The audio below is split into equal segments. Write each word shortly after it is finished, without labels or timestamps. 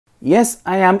Yes,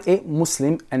 I am a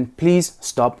Muslim, and please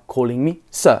stop calling me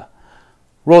sir.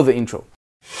 Roll the intro.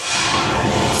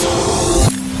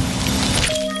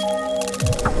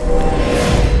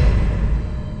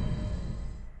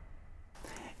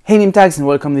 Hey nametags and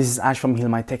welcome. This is Ash from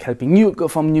HealMyTech, helping you go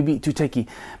from newbie to techie.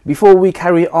 Before we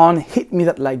carry on, hit me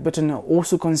that like button.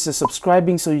 Also consider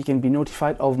subscribing so you can be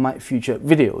notified of my future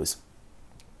videos.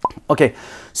 Okay,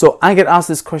 so I get asked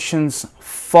these questions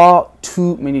far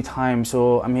too many times,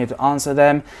 so I'm here to answer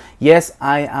them. Yes,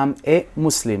 I am a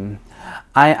Muslim.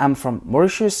 I am from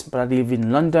Mauritius, but I live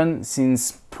in London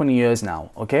since 20 years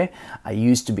now. Okay, I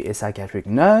used to be a psychiatric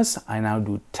nurse. I now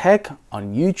do tech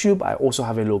on YouTube. I also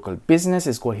have a local business.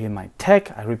 It's called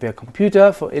HealMyTech. I repair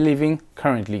computer for a living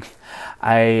currently.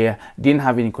 I didn't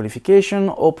have any qualification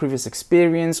or previous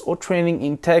experience or training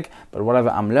in tech, but whatever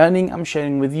I'm learning, I'm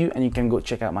sharing with you, and you can go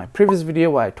check out my previous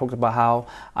video where I talked about how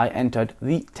I entered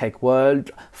the tech world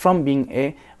from being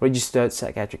a registered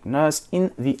psychiatric nurse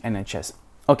in the NHS.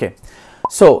 Okay,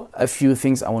 so a few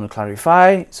things I want to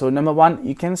clarify. So number one,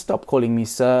 you can stop calling me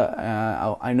sir.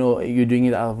 I know you're doing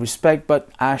it out of respect, but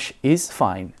Ash is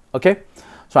fine. Okay,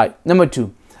 so right. Number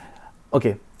two,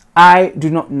 okay, I do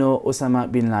not know Osama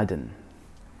bin Laden.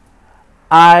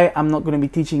 I am not going to be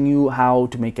teaching you how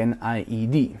to make an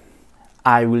IED.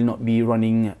 I will not be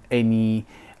running any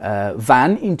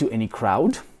van into any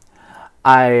crowd.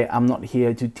 I am not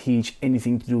here to teach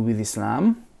anything to do with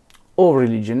Islam or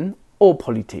religion or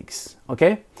politics.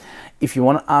 Okay, if you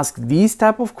want to ask these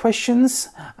type of questions,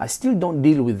 I still don't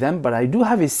deal with them, but I do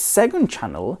have a second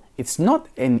channel. It's not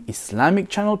an Islamic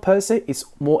channel per se, it's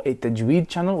more a Tajweed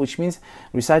channel, which means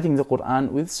reciting the Quran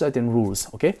with certain rules.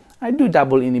 Okay, I do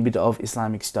dabble in a bit of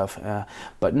Islamic stuff,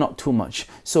 but not too much.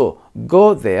 So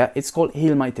go there. It's called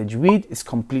HealMyTajweed. It's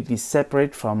completely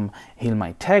separate from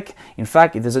HealMyTech. In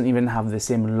fact, it doesn't even have the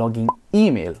same login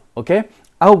email. Okay,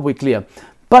 I hope we're clear.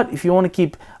 But if you want to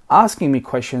keep asking me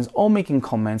questions or making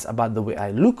comments about the way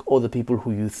I look or the people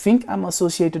who you think I'm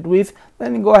associated with,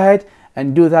 then go ahead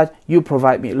and do that. You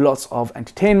provide me lots of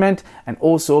entertainment, and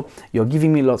also you're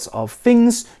giving me lots of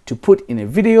things to put in a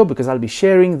video, because I'll be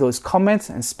sharing those comments,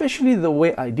 and especially the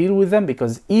way I deal with them,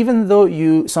 because even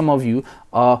though some of you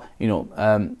are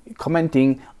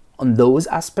commenting on those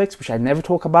aspects which I never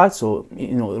talk about, so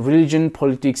religion,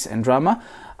 politics and drama,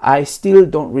 I still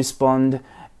don't respond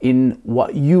in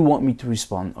what you want me to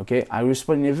respond. Okay, I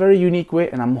respond in a very unique way,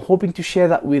 and I'm hoping to share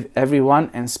that with everyone,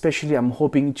 and especially I'm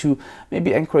hoping to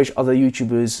maybe encourage other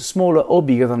YouTubers, smaller or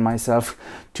bigger than myself,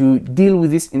 to deal with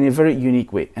this in a very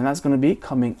unique way, and that's going to be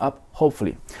coming up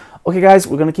hopefully. Okay guys,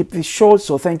 we're going to keep this short,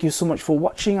 so thank you so much for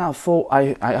watching. I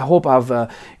hope I've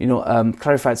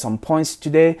clarified some points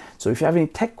today. So if you have any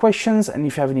tech questions and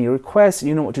if you have any requests,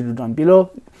 you know what to do down below.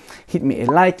 Hit me a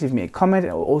like, leave me a comment,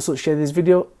 and also share this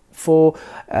video for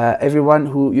everyone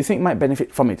who you think might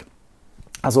benefit from it.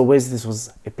 As always, this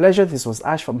was a pleasure. This was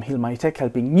Ash from HealMyTech,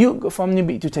 helping you go from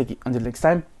newbie to techie. Until next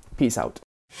time, peace out.